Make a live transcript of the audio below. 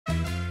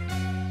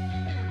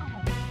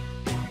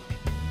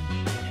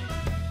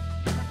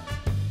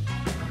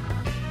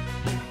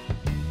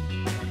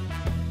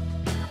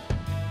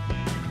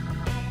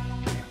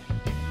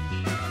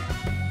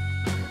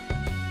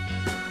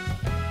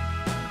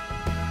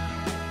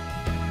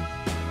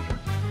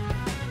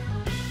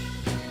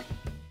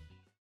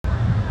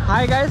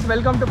Hi guys,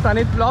 welcome to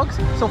Pranit Vlogs.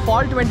 So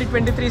fall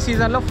 2023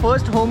 season lo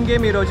first home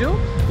game ee roju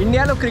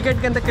India lo cricket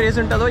ki anta craze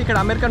untado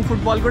ikkada American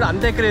football kuda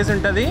ante craze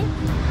untadi.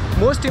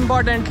 Most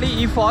importantly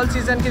ee fall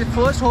season ki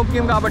first home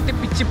game kabatti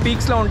pitch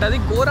peaks lo untadi.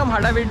 Goram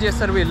hadavid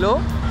chestaru veello.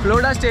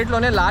 Florida state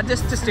lone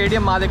largest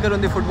stadium మా దగ్గర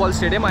ఉంది football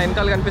stadium ఆ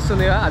వెనకాల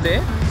కనిపిస్తుంది అదే.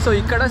 So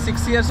ఇక్కడ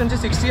 6 years నుంచి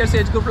 60 years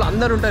age గ్రూప్లో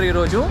అందరూ ఉంటారు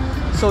ఈరోజు.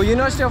 సో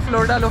యూనివర్సిటీ ఆఫ్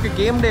ఫ్లోరిడాలో ఒక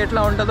గేమ్ డే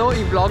ఎట్లా ఉంటుందో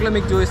ఈ బ్లాగ్లో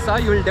మీకు చూపిస్తా.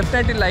 You will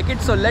definitely like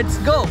it. So let's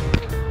go.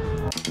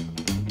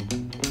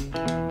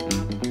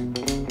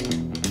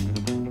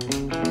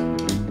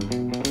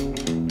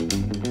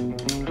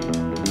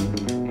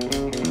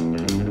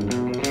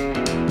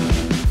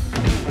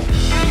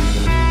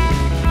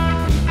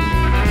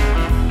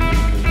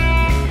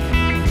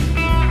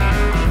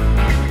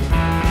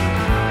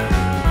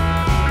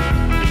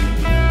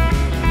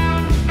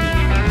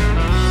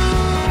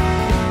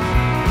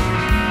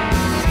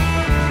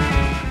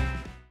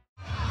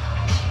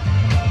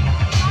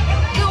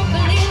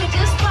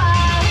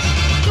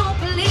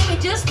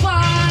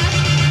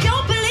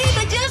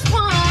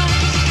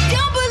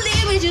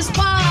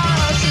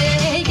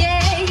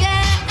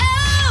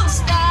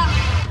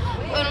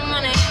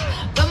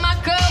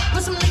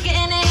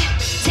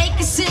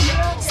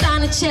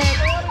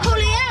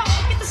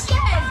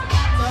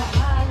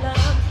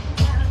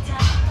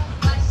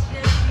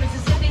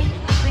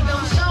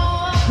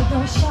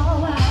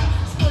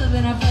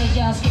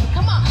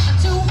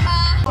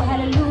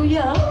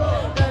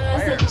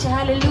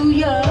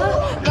 Hallelujah,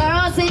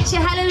 girls, it's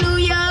your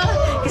hallelujah.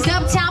 'Cause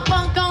Uptown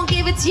Funk gon'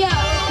 give it to ya.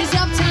 'Cause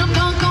Uptown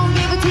Funk gon'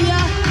 give it to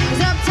ya.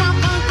 'Cause Uptown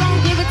Funk gon'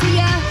 give it to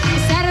ya.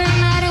 It's Saturday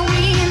night and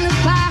we in the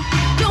spot.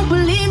 Don't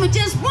believe me,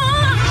 just one.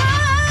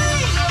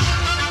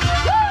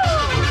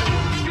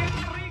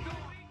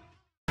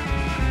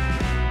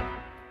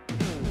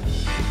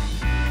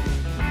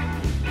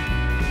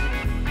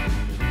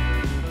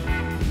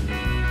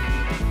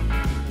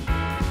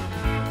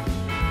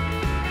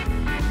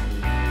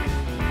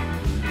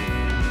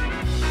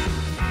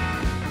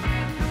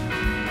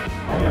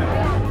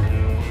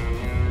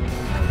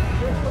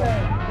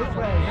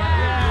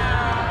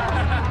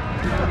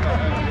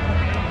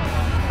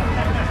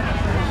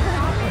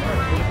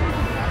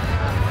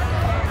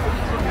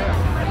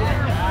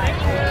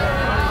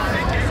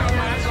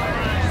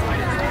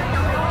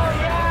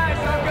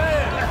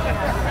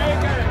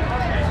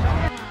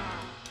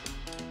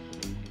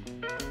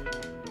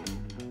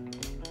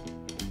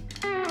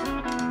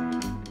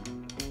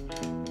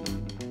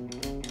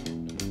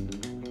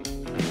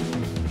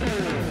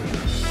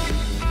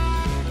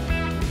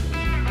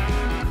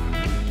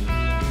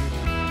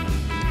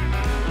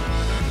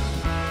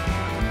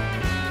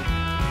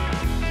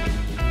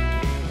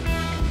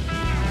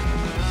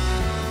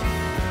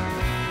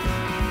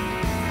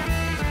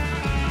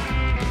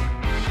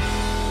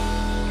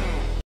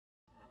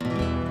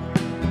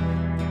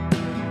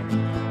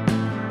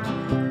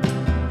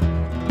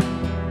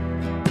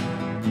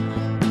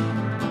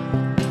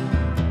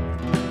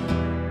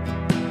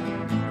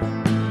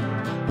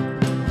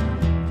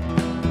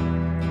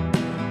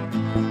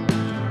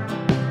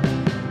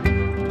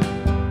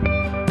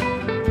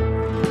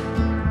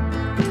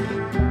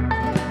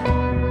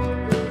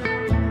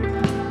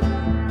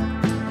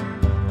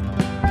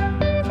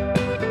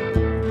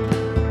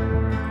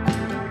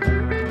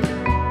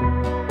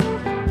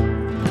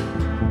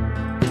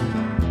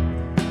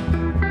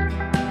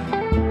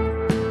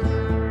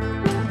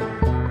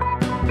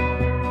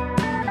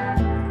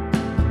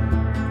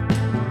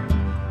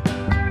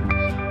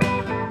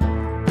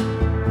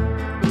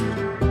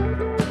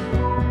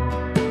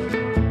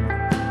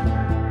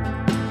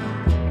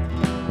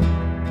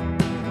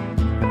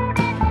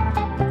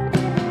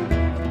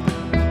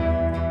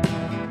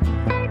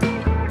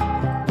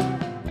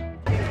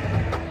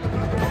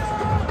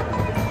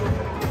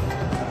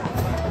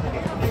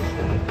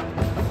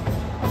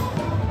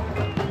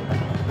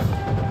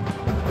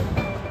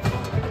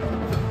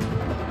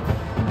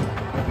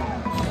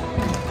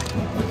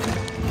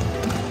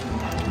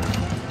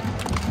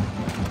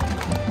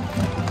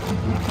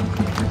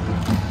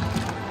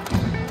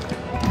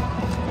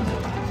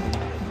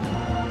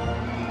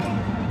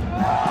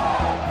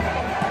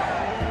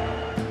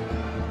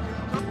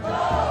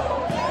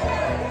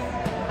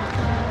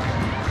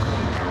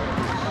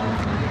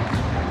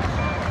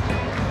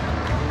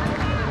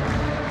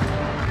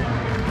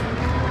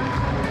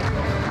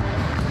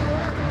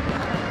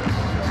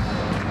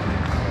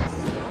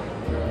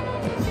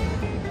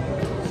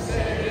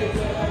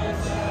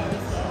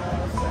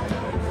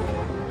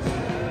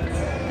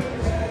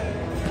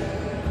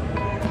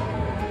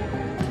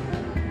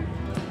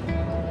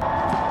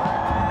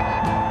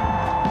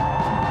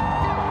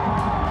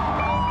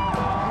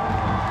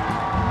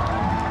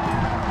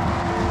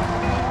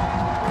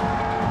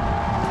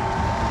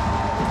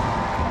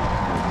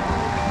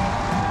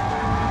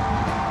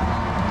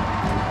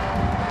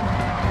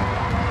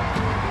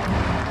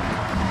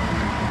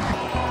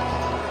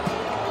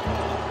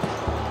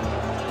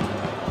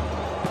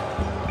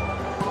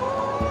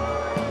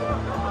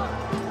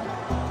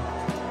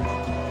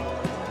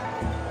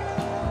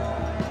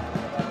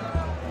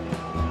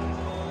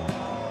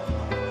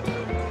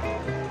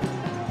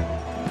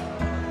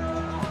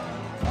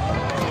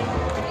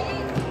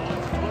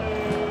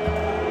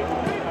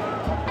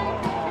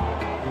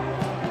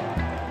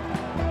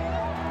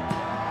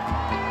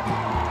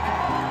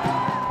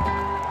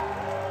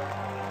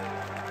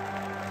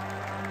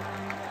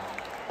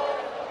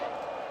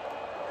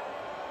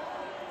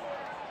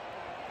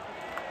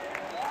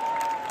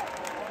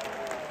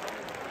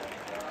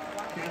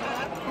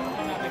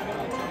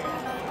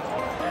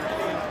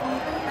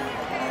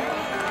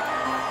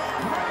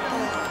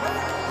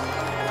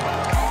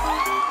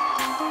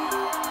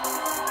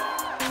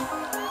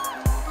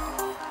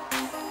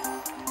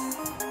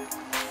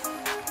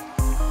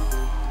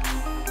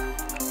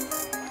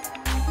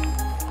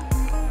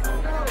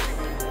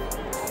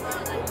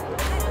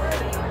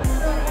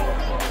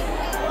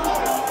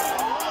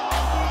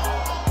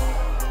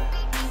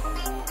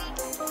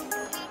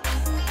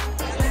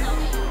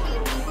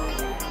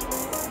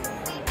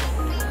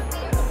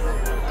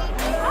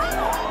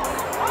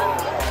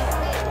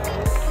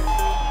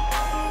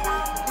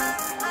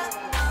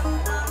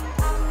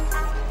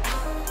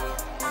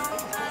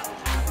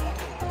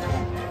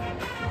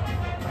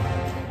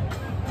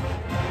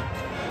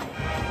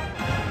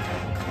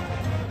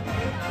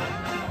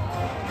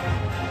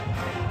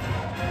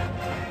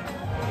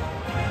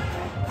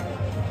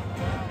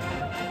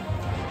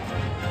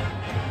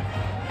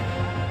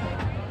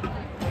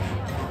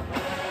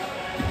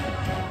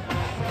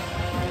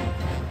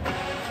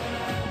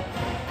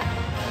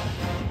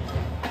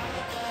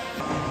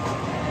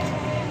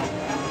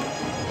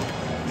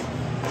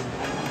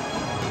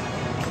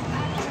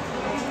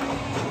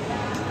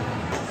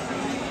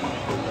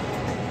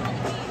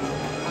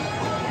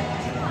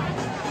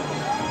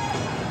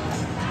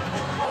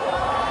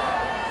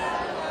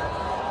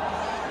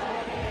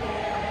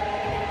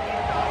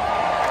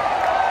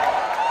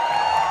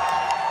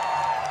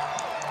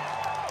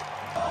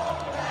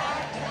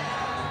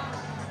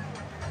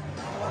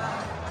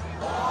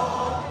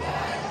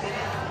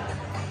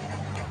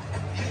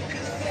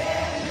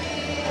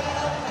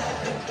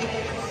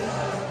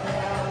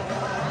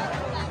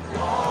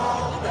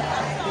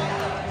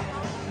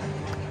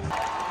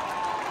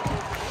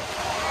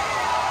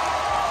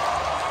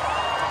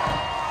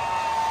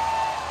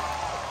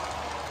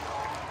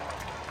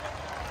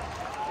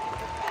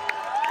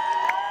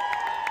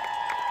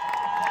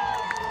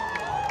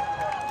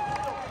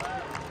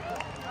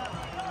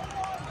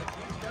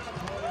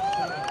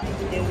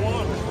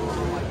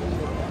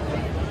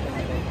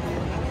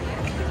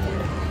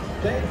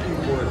 Thank you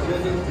for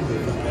attending today.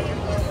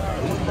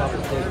 These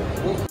conversations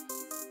will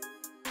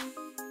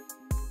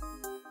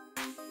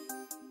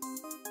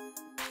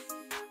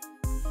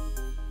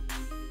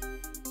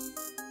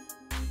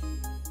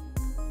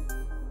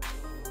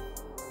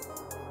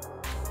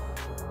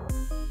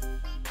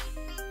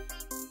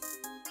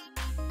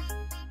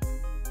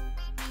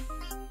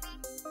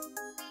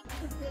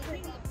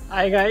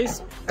hi guys,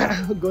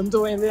 గొంతు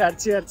పోయింది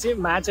అర్చి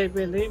match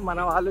అయిపోయింది. మన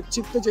వాళ్ళు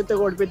చిత్త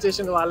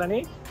కొడిపించేసింది వాళ్ళని.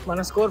 మన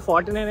score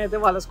 49 అయితే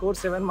వాళ్ళ స్కోర్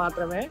 7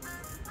 మాత్రమే.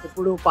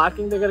 ఇప్పుడు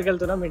పార్కింగ్ దగ్గరికి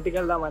వెళ్తున్నాం, ఇంటికి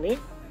వెళ్దామని.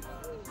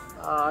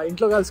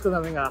 ఇంట్లో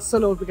కలుసుకుందాం, ఇంకా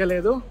అస్సలు ఓపిక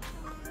లేదు.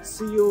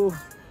 సీ యూ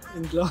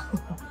ఇంట్లో.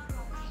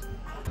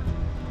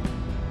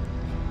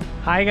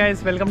 Hi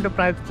guys, welcome to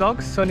private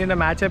vlogs. So నిన్న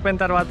మ్యాచ్ అయిపోయిన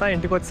తర్వాత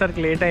ఇంటికి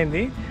వచ్చేసరికి లేట్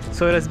అయింది.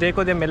 సో ఈరోజు డే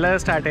కొద్దిగా మెల్లగా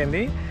స్టార్ట్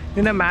అయింది.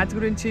 నిన్న మ్యాచ్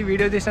గురించి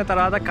వీడియో తీసిన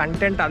తర్వాత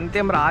కంటెంట్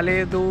అంతేం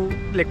రాలేదు,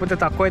 లేకపోతే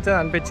తక్కువ అవుతుంది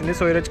అనిపించింది.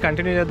 సో ఈరోజు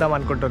కంటిన్యూ చేద్దాం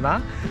అనుకుంటున్నా.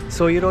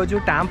 సో ఈరోజు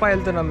టాంపా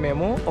వెళ్తున్నాం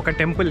మేము ఒక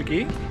టెంపుల్కి.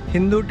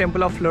 హిందూ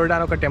టెంపుల్ ఆఫ్ ఫ్లోరిడా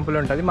అని ఒక టెంపుల్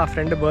ఉంటుంది. మా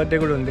ఫ్రెండ్ బర్త్డే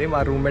కూడా ఉంది,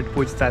 మా రూమ్మేట్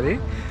పూజుతుంది.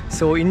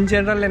 సో ఇన్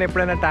జనరల్ నేను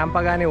ఎప్పుడైనా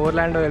టాంపా కానీ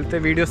ఓర్లాండో వెళ్తే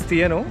వీడియోస్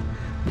తీయను,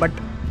 బట్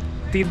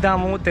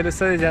తీద్దాము,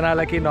 తెలుస్తుంది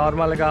జనాలకి.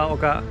 నార్మల్గా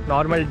ఒక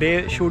నార్మల్ డే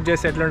షూట్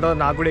చేసి ఎట్లుంటుందో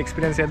నాకు కూడా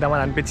ఎక్స్పీరియన్స్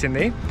చేద్దామని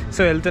అనిపించింది. సో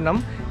వెళ్తున్నాం.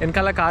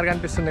 వెనకాల కార్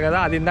కనిపిస్తుంది కదా,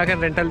 అది ఇందాక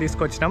రెంటల్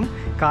తీసుకొచ్చినాం.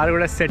 కార్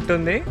కూడా సెట్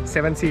ఉంది,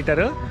 7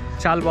 సీటర్,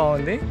 చాలా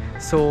బాగుంది.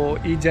 సో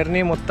ఈ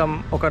జర్నీ మొత్తం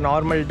ఒక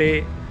నార్మల్ డే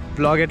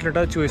వ్లాగ్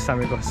ఎట్లుంటుందో చూపిస్తాం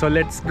మీకు. So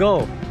let's go.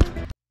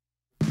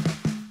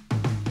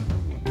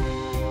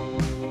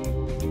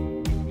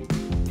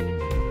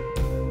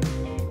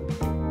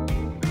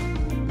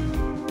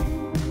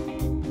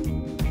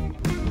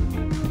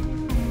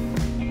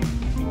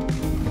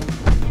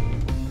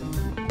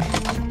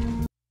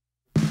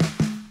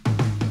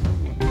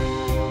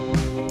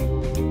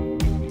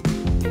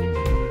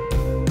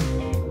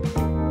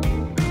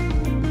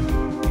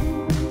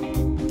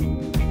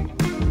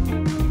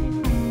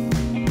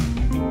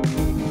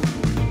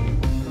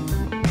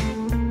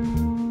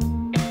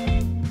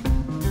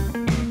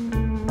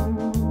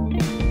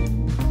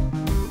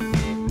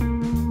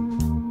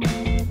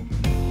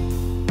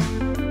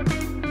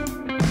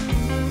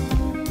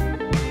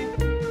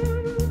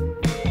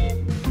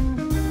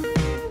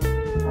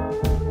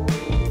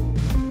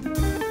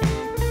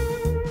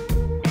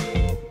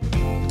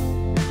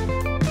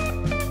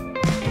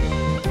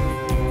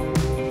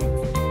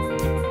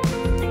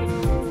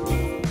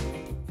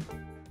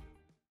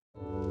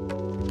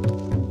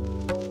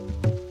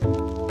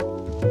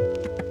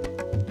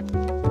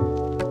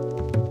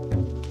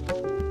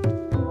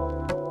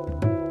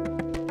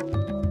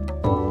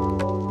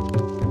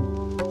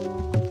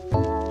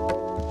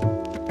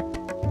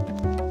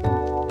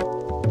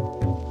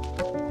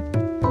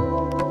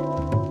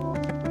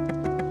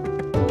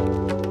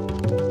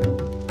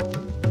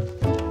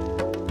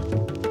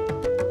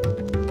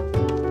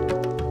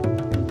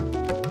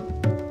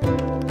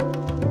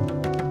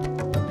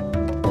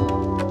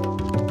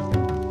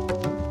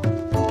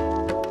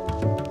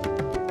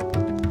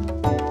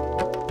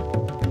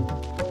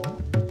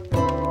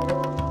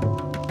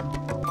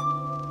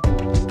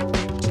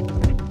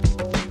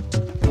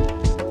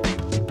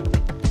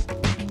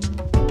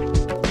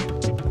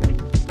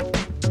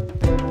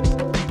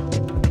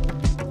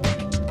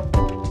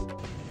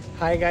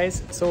 Hi guys,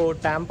 so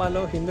టాంపాలో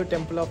Hindu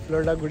temple of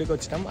Florida గుడికి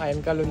వచ్చినాం. ఆ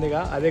వెనకాల ఉందిగా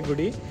అదే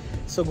గుడి.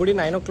 సో గుడి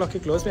 9 o'clockకి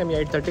క్లోజ్, మేము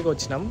 8:30కి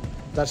వచ్చినాం.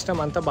 దర్శనం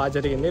అంతా బాగా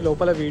జరిగింది.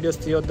 లోపల videos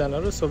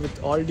తీయొద్దన్నారు. So with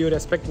all due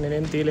respect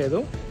నేనేం తీయలేదు.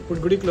 ఇప్పుడు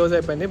గుడి క్లోజ్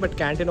అయిపోయింది, బట్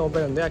క్యాంటీన్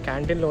ఓపెన్ ఉంది. ఆ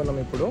క్యాంటీన్లో ఉన్నాం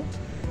ఇప్పుడు.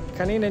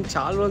 కానీ నేను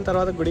చాలా రోజుల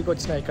తర్వాత గుడికి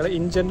వచ్చిన. ఇక్కడ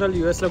ఇన్ జనరల్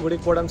యూఎస్లో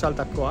గుడికి పోవడం చాలా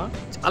తక్కువ.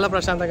 చాలా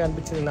ప్రశాంతంగా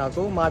అనిపించింది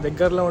నాకు. మా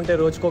దగ్గరలో ఉంటే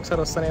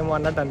రోజుకొకసారి వస్తానేమో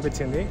అన్నట్టు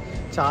అనిపించింది.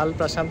 చాలా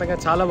ప్రశాంతంగా,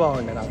 చాలా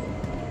బాగుండే నాకు.